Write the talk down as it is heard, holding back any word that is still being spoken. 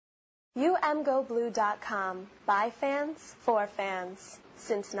UMGoBlue.com. By fans, for fans.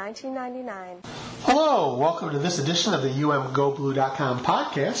 Since 1999. Hello, welcome to this edition of the UMGoBlue.com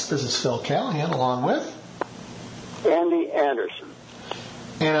podcast. This is Phil Callahan along with Andy Anderson.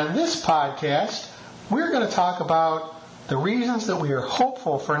 And on this podcast, we're going to talk about the reasons that we are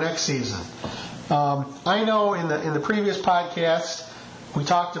hopeful for next season. I know in the previous podcast, I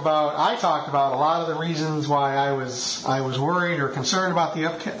talked about a lot of the reasons why I was worried or concerned about the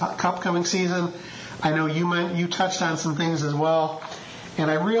upcoming season. I know you touched on some things as well, and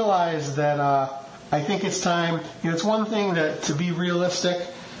I realized that I think it's time. It's one thing to be realistic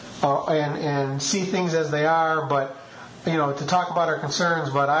and see things as they are, but to talk about our concerns.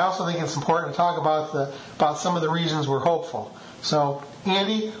 But I also think it's important to talk about some of the reasons we're hopeful. So,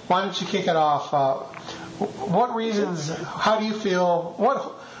 Andy, why don't you kick it off? What reasons? How do you feel?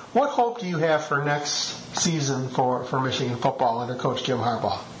 What hope do you have for next season for Michigan football under Coach Jim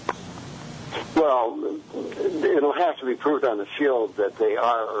Harbaugh? Well, it'll have to be proved on the field that they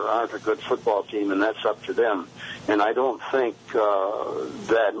are or aren't a good football team, and that's up to them. And I don't think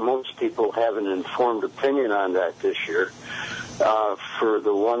that most people have an informed opinion on that this year, for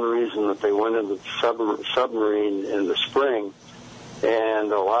the one reason that they went into the submarine in the spring.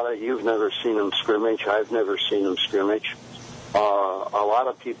 And a lot of you've never seen them scrimmage. I've never seen them scrimmage. A lot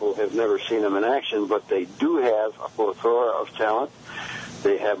of people have never seen them in action, but they do have a plethora of talent.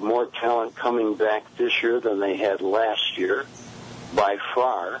 They have more talent coming back this year than they had last year, by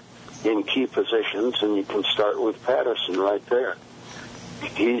far, in key positions. And you can start with Patterson right there.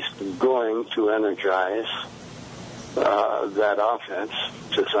 He's going to energize that offense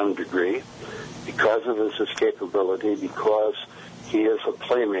to some degree because of his capability, because he is a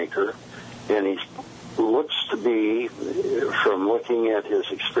playmaker, and he looks to be, from looking at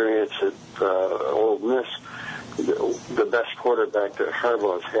his experience at Ole Miss, the best quarterback that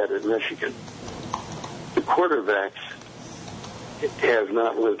Harbaugh's had at Michigan. The quarterbacks have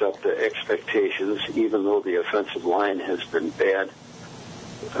not lived up to expectations, even though the offensive line has been bad.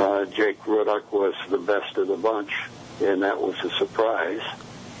 Jake Rudock was the best of the bunch, and that was a surprise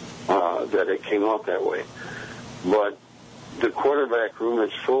that it came out that way. But the quarterback room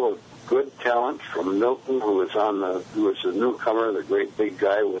is full of good talent, from Milton, who was a newcomer, the great big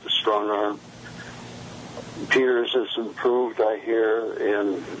guy with a strong arm. Peters has improved, I hear,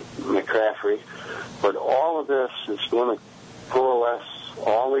 and McCaffrey. But all of this is going to coalesce.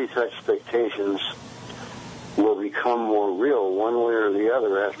 All these expectations will become more real one way or the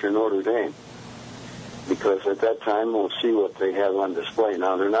other after Notre Dame, because at that time we'll see what they have on display.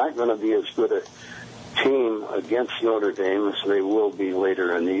 Now, they're not going to be as good a team against Notre Dame as they will be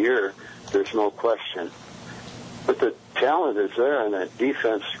later in the year. There's no question. But the talent is there, and that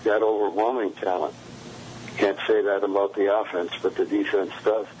defense got overwhelming talent. Can't say that about the offense, but the defense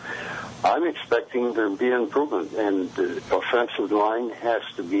does. I'm expecting there to be improvement, and the offensive line has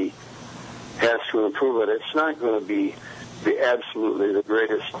to improve it. It's not going to be absolutely the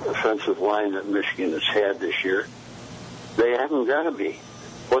greatest offensive line that Michigan has had this year. They haven't got to be.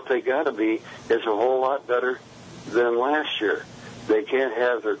 What they got to be is a whole lot better than last year. They can't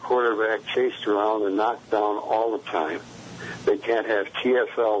have their quarterback chased around and knocked down all the time. They can't have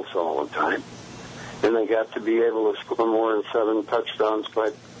TFLs all the time. And they got to be able to score more than 7 touchdowns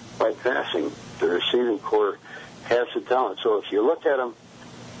by passing. The receiving corps has the talent. So if you look at them,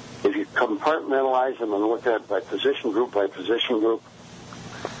 if you compartmentalize them and look at by position group,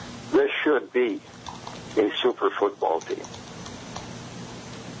 this should be a super football team.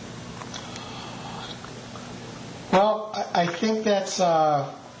 Well, I think that's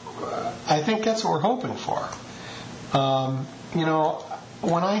what we're hoping for.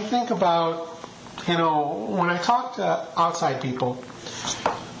 When I think about, when I talk to outside people,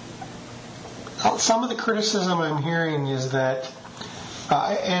 some of the criticism I'm hearing is that,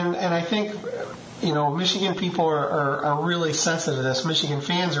 and I think, Michigan people are really sensitive to this. Michigan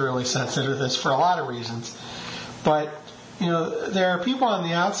fans are really sensitive to this for a lot of reasons. But, there are people on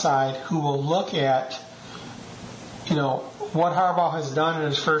the outside who will look at what Harbaugh has done in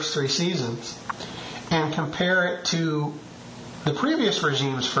his first 3 seasons and compare it to the previous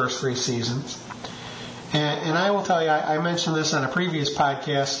regime's first 3 seasons. And I will tell you, I mentioned this on a previous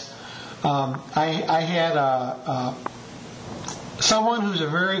podcast. I had someone who's a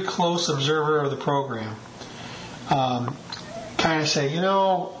very close observer of the program kind of say,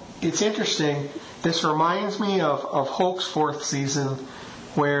 it's interesting. This reminds me of Hoke's 4th season,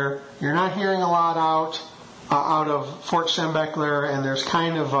 where you're not hearing a lot out of Fort Schembechler, and there's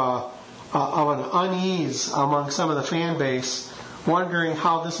kind of an unease among some of the fan base, wondering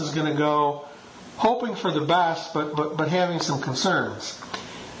how this is going to go, hoping for the best, but having some concerns.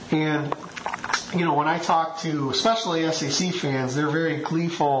 And, you know, when I talk to especially SEC fans, they're very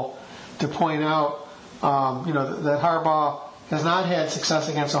gleeful to point out, you know, that Harbaugh has not had success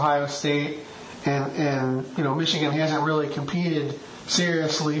against Ohio State, and you know, Michigan hasn't really competed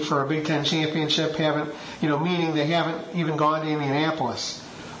seriously for a Big Ten championship, meaning they haven't even gone to Indianapolis.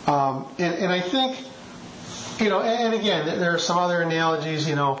 And I think, you know, and again, there are some other analogies,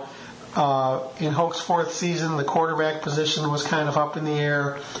 you know, in Hoke's fourth season, the quarterback position was kind of up in the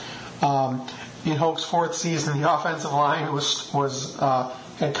air. In Hoke's fourth season, the offensive line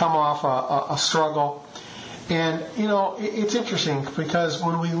had come off a struggle. And, you know, it's interesting because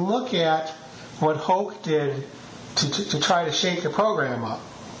when we look at what Hoke did to try to shake the program up,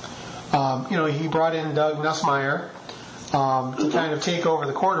 you know, he brought in Doug Nussmeier to kind of take over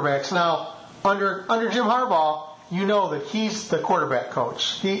the quarterbacks. Now, under Jim Harbaugh, you know that he's the quarterback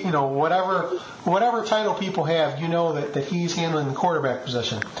coach. He, you know, whatever title people have, you know that he's handling the quarterback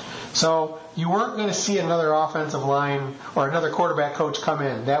position. So you weren't going to see another offensive line or another quarterback coach come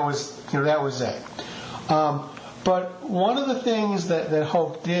in. That was it. But one of the things that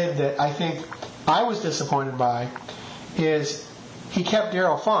Hoke did that I think I was disappointed by is he kept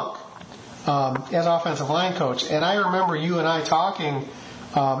Darryl Funk as offensive line coach. And I remember you and I talking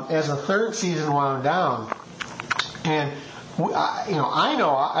as the third season wound down. And,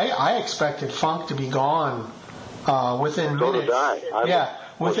 I expected Funk to be gone within minutes. So did I.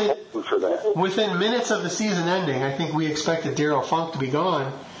 Within minutes of the season ending, I think we expected Darryl Funk to be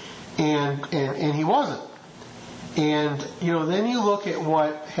gone, and he wasn't. And, you know, then you look at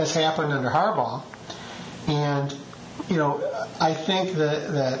what has happened under Harbaugh, and, you know, I think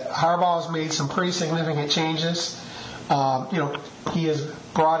that Harbaugh has made some pretty significant changes. You know, he has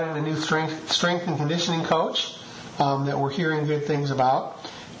brought in a new strength and conditioning coach that we're hearing good things about.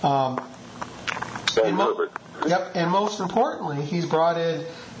 Ben Herbert. Yep, and most importantly, he's brought in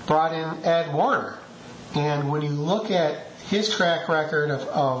Ed Warner. And when you look at his track record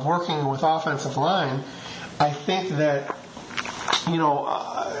of working with offensive line, I think that, you know,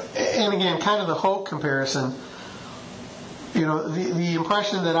 and again, kind of the Hoke comparison, you know, the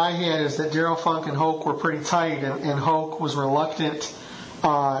impression that I had is that Darryl Funk and Hoke were pretty tight, and Hoke was reluctant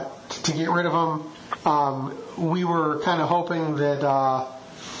to get rid of him. We were kind of hoping that,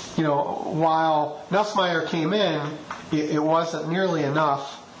 you know, while Nussmeier came in, it wasn't nearly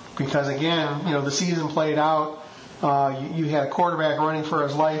enough because, again, you know, the season played out. You had a quarterback running for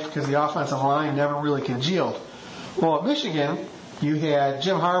his life because the offensive line never really congealed. Well, at Michigan, you had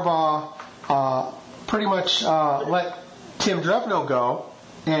Jim Harbaugh pretty much let Tim Drevno go,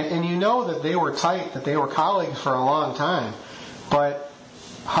 and you know that they were tight, that they were colleagues for a long time. But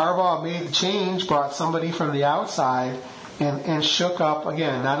Harbaugh made the change, brought somebody from the outside, and shook up,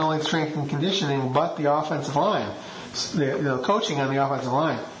 again, not only strength and conditioning, but the offensive line, the coaching on the offensive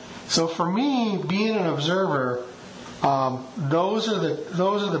line. So for me, being an observer, those are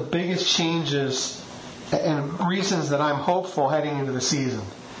the biggest changes and reasons that I'm hopeful heading into the season.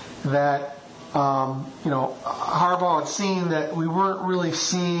 That you know, Harbaugh had seen that we weren't really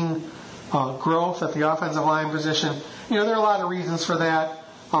seeing growth at the offensive line position. You know, there are a lot of reasons for that.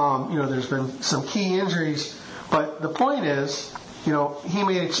 You know, there's been some key injuries, but the point is, you know, he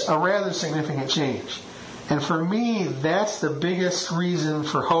made a rather significant change. And for me, that's the biggest reason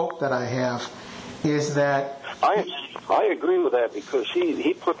for hope that I have, is that I agree with that because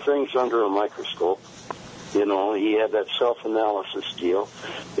he put things under a microscope. You know, he had that self-analysis deal,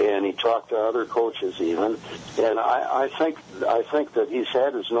 and he talked to other coaches even. And I think that he's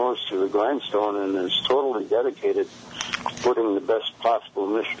had his nose to the grindstone and is totally dedicated to putting the best possible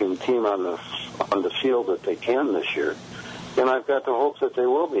Michigan team on the field that they can this year. And I've got the hope that they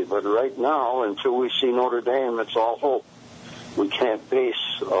will be. But right now, until we see Notre Dame, it's all hope. We can't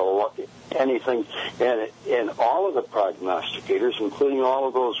base anything. And all of the prognosticators, including all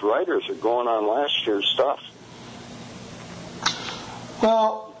of those writers, are going on last year's stuff.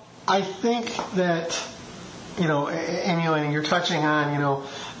 Well, I think that, you know, and you're touching on, you know,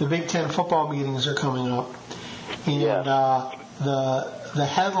 the Big Ten football meetings are coming up. And yes. The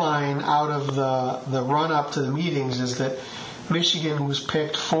headline out of the run-up to the meetings is that Michigan was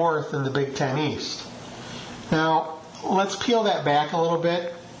picked fourth in the Big Ten East. Now, let's peel that back a little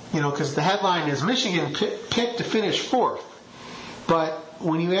bit, you know, because the headline is Michigan picked to finish fourth. But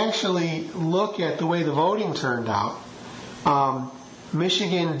when you actually look at the way the voting turned out,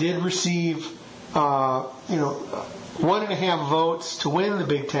 Michigan did receive, 1.5 votes to win the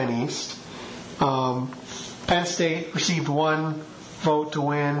Big Ten East. Penn State received 1 vote to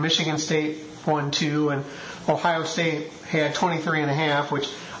win. Michigan State won 2, and Ohio State had 23.5, which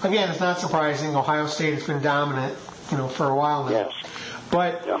again is not surprising. Ohio State has been dominant, you know, for a while now. Yes.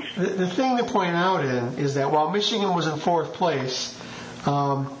 But the thing to point out is that while Michigan was in fourth place,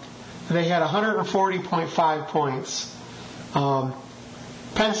 they had 140.5 points.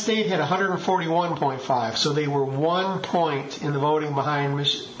 Penn State had 141.5, so they were 1 point in the voting behind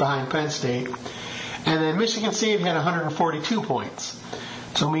Penn State. And then Michigan State had 142 points.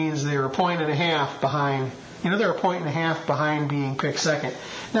 So it means they were a point and a half behind. They're a point and a half behind being picked second.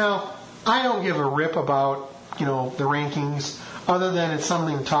 Now, I don't give a rip about, the rankings, other than it's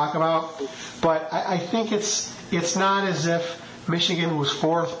something to talk about. But I think it's not as if Michigan was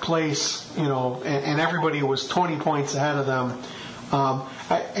fourth place, and everybody was 20 points ahead of them.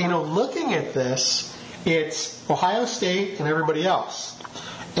 Looking at this, it's Ohio State and everybody else.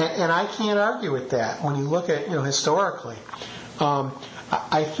 And I can't argue with that when you look at, historically.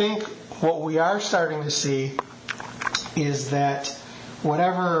 I think what we are starting to see is that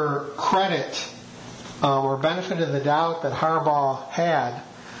whatever credit or benefit of the doubt that Harbaugh had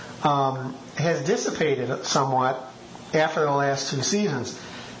has dissipated somewhat after the last two seasons.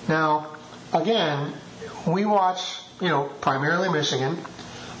 Now, again, we watch, primarily Michigan,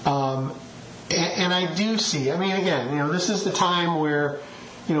 and I do see, this is the time where,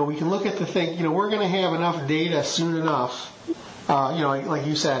 we can look at the thing, we're going to have enough data soon enough, like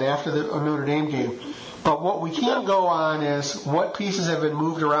you said, after the Notre Dame game. But what we can't go on is what pieces have been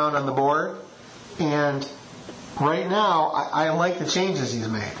moved around on the board, and right now, I like the changes he's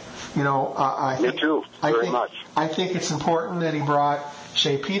made. Me too, very much. I think it's important that he brought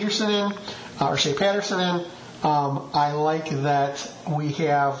Shea Patterson in. I like that we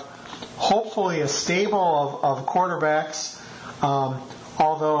have hopefully a stable of quarterbacks.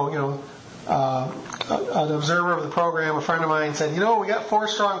 Although, an observer of the program, a friend of mine, said, we got 4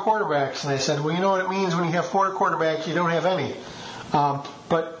 strong quarterbacks. And I said, well, you know what it means when you have 4 quarterbacks, you don't have any.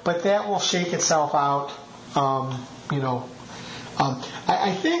 But that will shake itself out.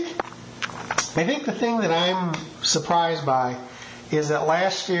 I think the thing that I'm surprised by is that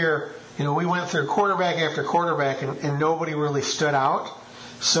last year, we went through quarterback after quarterback and nobody really stood out.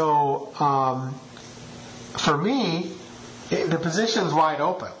 So, for me, the position's wide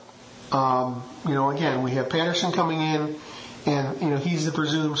open. Again, we have Patterson coming in and, he's the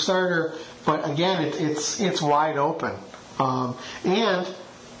presumed starter, but again, it's wide open.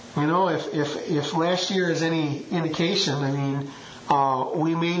 If last year is any indication,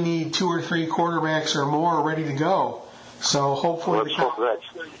 we may need 2 or 3 quarterbacks or more ready to go. So hopefully,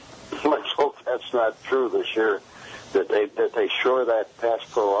 let's hope that's not true this year. That they shore that pass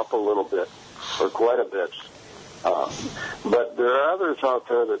pro up a little bit, or quite a bit. But there are others out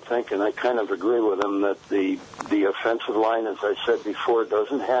there that think, and I kind of agree with them, that the offensive line, as I said before,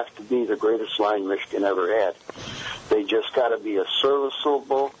 doesn't have to be the greatest line Michigan ever had. They just got to be a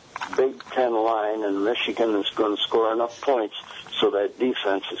serviceable Big Ten line, and Michigan is going to score enough points so that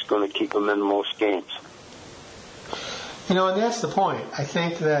defense is going to keep them in most games. And that's the point. I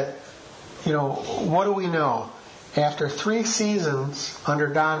think that, what do we know? After 3 seasons under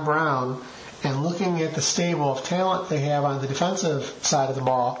Don Brown and looking at the stable of talent they have on the defensive side of the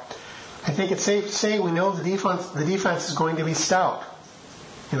ball, I think it's safe to say we know the defense is going to be stout.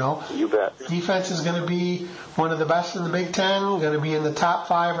 You bet. Defense is going to be one of the best in the Big Ten, going to be in the top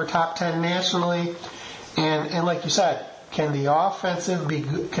 5 or top 10 nationally. And like you said, can the offense be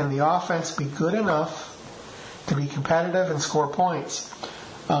good enough to be competitive and score points?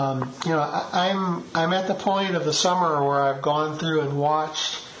 I'm at the point of the summer where I've gone through and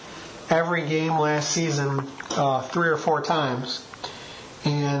watched every game last season 3 or 4 times,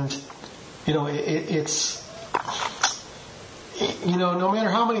 and it's no matter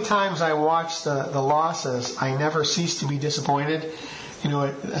how many times I watch the losses, I never cease to be disappointed.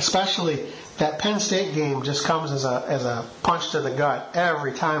 Especially that Penn State game just comes as a punch to the gut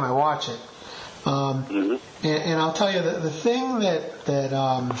every time I watch it. And I'll tell you the thing that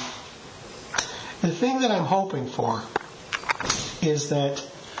I'm hoping for is that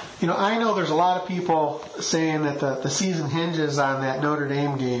I know there's a lot of people saying that the season hinges on that Notre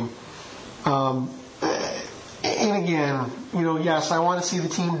Dame game. And again, yes, I want to see the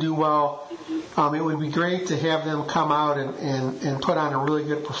team do well. It would be great to have them come out and put on a really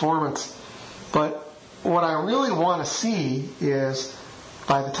good performance. But what I really want to see is,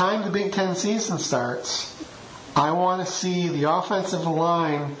 by the time the Big Ten season starts, I want to see the offensive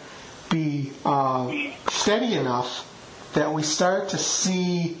line be steady enough that we start to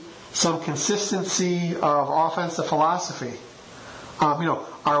see some consistency of offensive philosophy.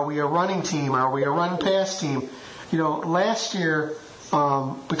 Are we a running team? Are we a run-pass team? Last year,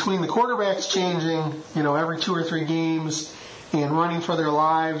 between the quarterbacks changing, every 2 or 3 games and running for their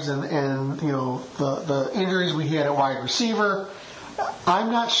lives and the injuries we had at wide receiver,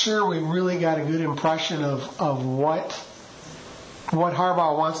 I'm not sure we really got a good impression of what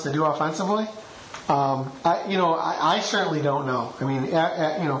Harbaugh wants to do offensively. I certainly don't know. I mean,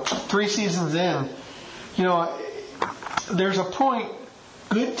 3 seasons in, there's a point.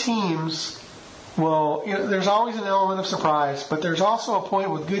 Good teams will. There's always an element of surprise, but there's also a point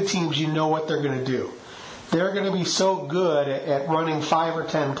with good teams. You know what they're going to do. They're going to be so good at running 5 or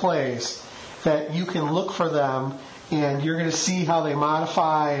 10 plays that you can look for them, and you're going to see how they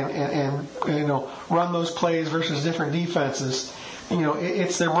modify and run those plays versus different defenses.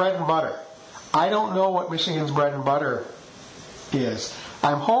 It's their bread and butter. I don't know what Michigan's bread and butter is.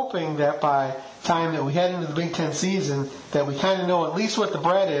 I'm hoping that by the time that we head into the Big Ten season that we kind of know at least what the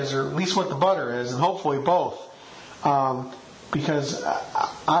bread is or at least what the butter is, and hopefully both. Because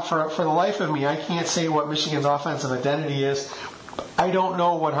for the life of me, I can't say what Michigan's offensive identity is. I don't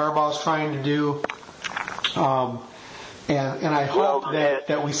know what Harbaugh's trying to do. And I hope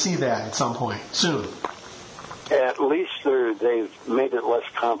that we see that at some point soon. At least they've made it less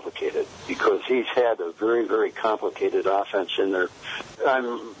complicated, because he's had a very, very complicated offense in there.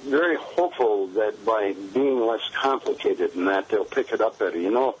 I'm very hopeful that by being less complicated and that they'll pick it up better.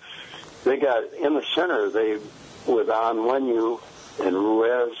 They got in the center, with Onwenu and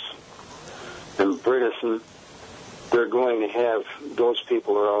Ruiz and Bredesen, they're going to have, those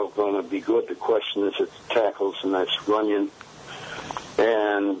people are all going to be good. The question is at the tackles, and that's Runyon.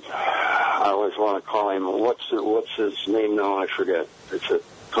 And I always want to call him, what's his name now? I forget. It's a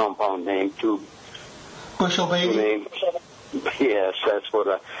compound name, too. Bushel Baby? Yes, that's what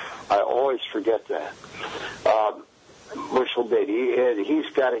I always forget that. Bushel Baby. He's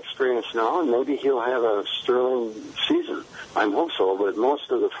got experience now, and maybe he'll have a sterling season. I hope so, but most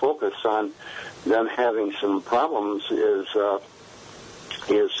of the focus on them having some problems is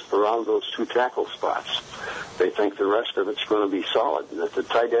around those 2 tackle spots. They think the rest of it's going to be solid, and that the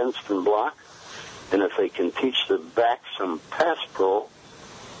tight ends can block, and if they can teach the back some pass pro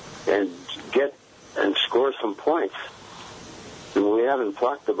and get and score some points. And we haven't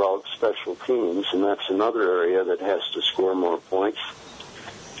talked about special teams, and that's another area that has to score more points.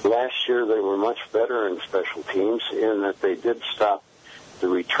 Last year they were much better in special teams in that they did stop the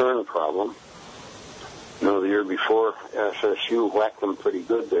return problem. The year before, FSU whacked them pretty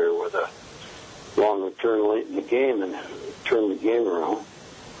good there with a long return late in the game and turned the game around.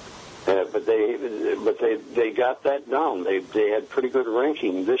 But they got that down. They had pretty good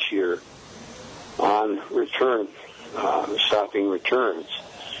ranking this year on return, stopping returns.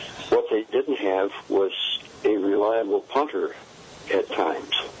 What they didn't have was a reliable punter at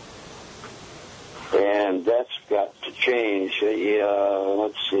times. And that's got to change.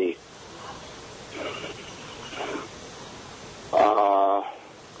 Let's see.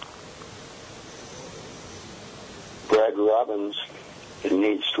 Brad Robbins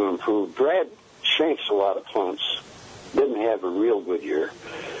needs to improve. Brad shanks a lot of punts. Didn't have a real good year,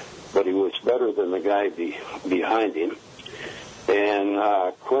 but he was better than the guy behind him. And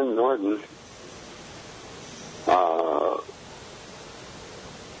Quinn Norton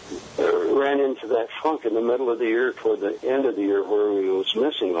ran into that funk in the middle of the year toward the end of the year where he was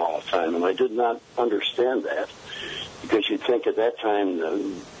missing all the time, and I did not understand that, because you'd think at that time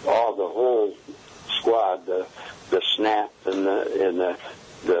the whole squad, the snap and the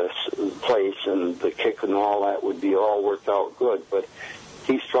place and the kick and all that would be all worked out good, but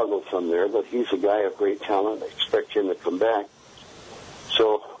he struggled from there. But he's a guy of great talent. I expect him to come back.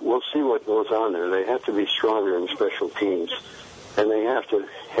 So we'll see what goes on there. They have to be stronger in special teams, and they have to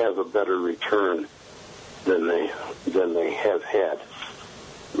have a better return than they have had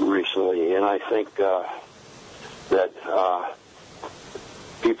recently. And I think that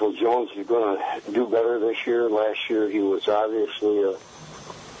Peoples-Jones is going to do better this year. Last year he was obviously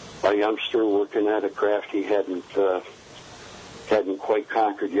a youngster working at a craft he hadn't quite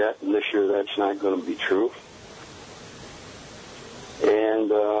conquered yet, and this year that's not going to be true. And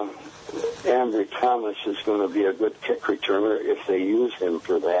Ambry Thomas is going to be a good kick returner if they use him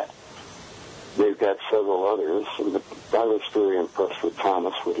for that. They've got several others. I was very impressed with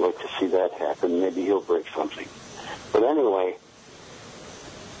Thomas. Would like to see that happen. Maybe he'll break something. But anyway,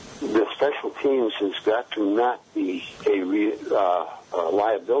 the special teams has got to not be a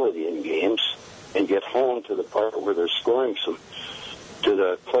liability in games, and get home to the part where they're scoring to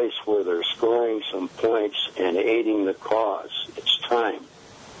the place where they're scoring some points and aiding the cause. It's time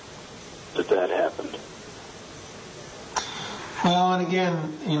that happened. Well, and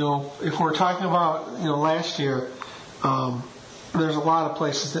again, if we're talking about, last year, there's a lot of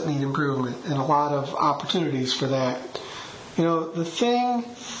places that need improvement and a lot of opportunities for that. The thing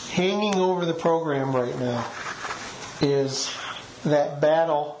hanging over the program right now is that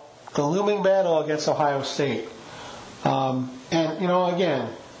battle, the looming battle against Ohio State. And, again,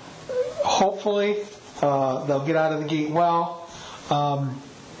 hopefully they'll get out of the gate well.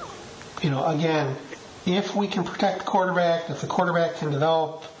 Again, if we can protect the quarterback, if the quarterback can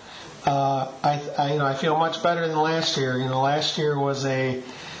develop, I feel much better than last year. Last year was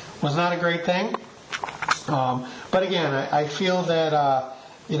not a great thing. But again, I feel that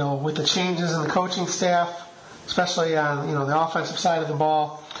with the changes in the coaching staff, especially on the offensive side of the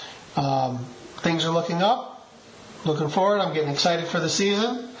ball, things are looking up. Looking forward. I'm getting excited for the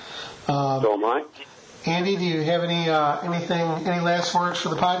season. So am I. Andy, do you have any last words for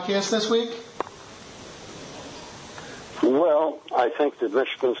the podcast this week? Well, I think that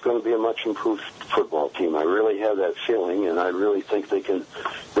Michigan's going to be a much improved football team. I really have that feeling, and I really think they can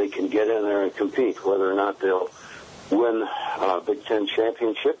get in there and compete. Whether or not they'll win a Big Ten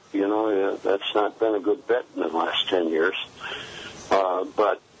championship, that's not been a good bet in the last 10 years.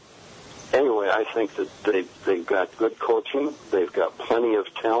 But anyway, I think that they've got good coaching. They've got plenty of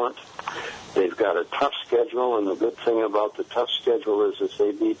talent. They've got a tough schedule, and the good thing about the tough schedule is that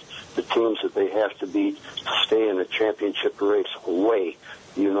they beat the teams that they have to beat to stay in the championship race away.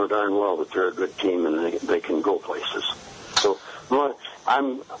 You know darn well that they're a good team and they can go places. So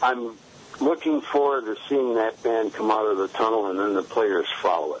I'm looking forward to seeing that band come out of the tunnel and then the players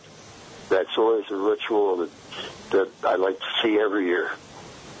follow it. That's always a ritual that I like to see every year.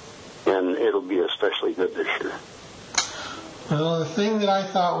 And it'll be especially good this year. Well, the thing that I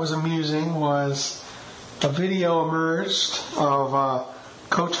thought was amusing was a video emerged of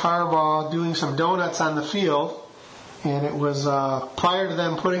Coach Harbaugh doing some donuts on the field, and it was prior to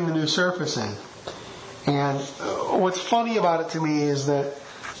them putting the new surface in. And what's funny about it to me is that,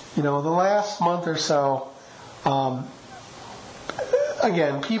 the last month or so,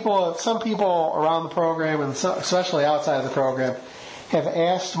 again, some people around the program, and especially outside of the program, have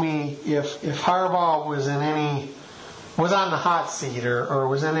asked me if Harbaugh was on the hot seat or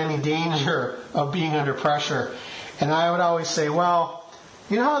was in any danger of being under pressure. And I would always say, well,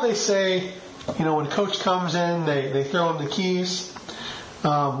 you know how they say, when coach comes in, they throw him the keys?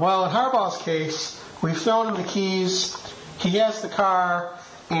 Well, in Harbaugh's case, we've thrown him the keys, he has the car,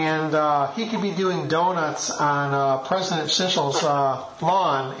 and he could be doing donuts on President Sischel's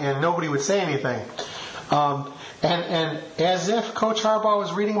lawn, and nobody would say anything. And as if Coach Harbaugh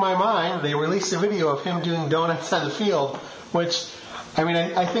was reading my mind, they released a video of him doing donuts on the field, which,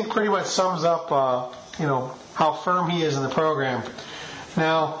 I think pretty much sums up, how firm he is in the program.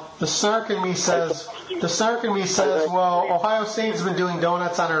 Now, the snark in me says, well, Ohio State's been doing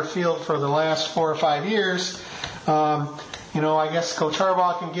donuts on our field for the last 4 or 5 years. I guess Coach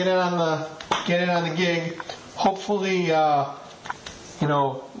Harbaugh can get in on the gig. Hopefully,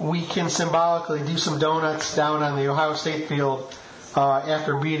 we can symbolically do some donuts down on the Ohio State field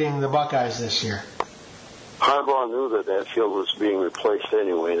after beating the Buckeyes this year. Harbaugh knew that field was being replaced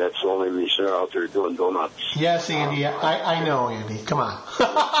anyway. That's the only reason they're out there doing donuts. Yes, Andy. I know, Andy. Come on.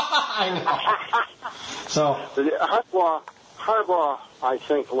 I know. So Harbaugh, I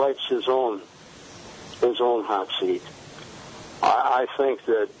think, likes his own hot seat. I think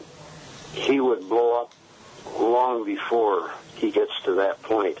that he would blow up long before he gets to that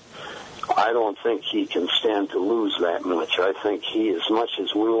point. I don't think he can stand to lose that much. I think as much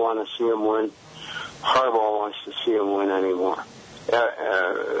as we want to see him win, Harbaugh wants to see him win anymore,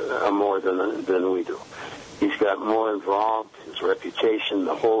 more than we do. He's got more involved, his reputation,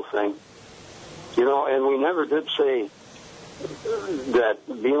 the whole thing. And we never did say that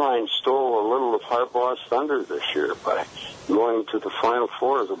Beeline stole a little of Harbaugh's thunder this year by going to the Final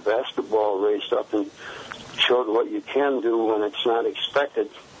Four as a basketball raised up and showed what you can do when it's not expected.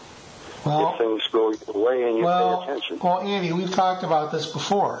 If things go your way and you pay attention. Well, Andy, we've talked about this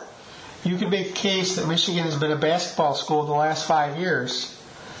before. You can make a case that Michigan has been a basketball school the last 5 years.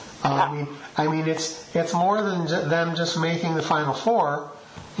 It's more than them just making the Final Four.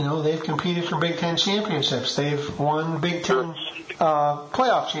 They've competed for Big Ten championships. They've won Big Ten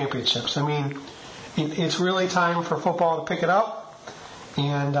playoff championships. It's really time for football to pick it up.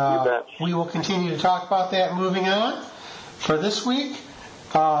 And we will continue to talk about that moving on. For this week,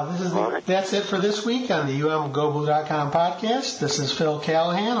 that's it for this week on the UMGoBlue.com podcast. This is Phil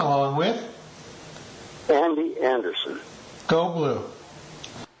Callahan along with Andy Anderson. Go Blue.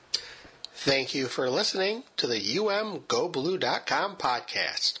 Thank you for listening to the UMGoBlue.com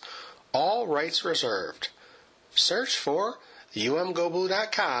podcast. All rights reserved. Search for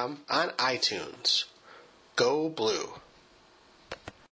UMGoBlue.com on iTunes. Go Blue.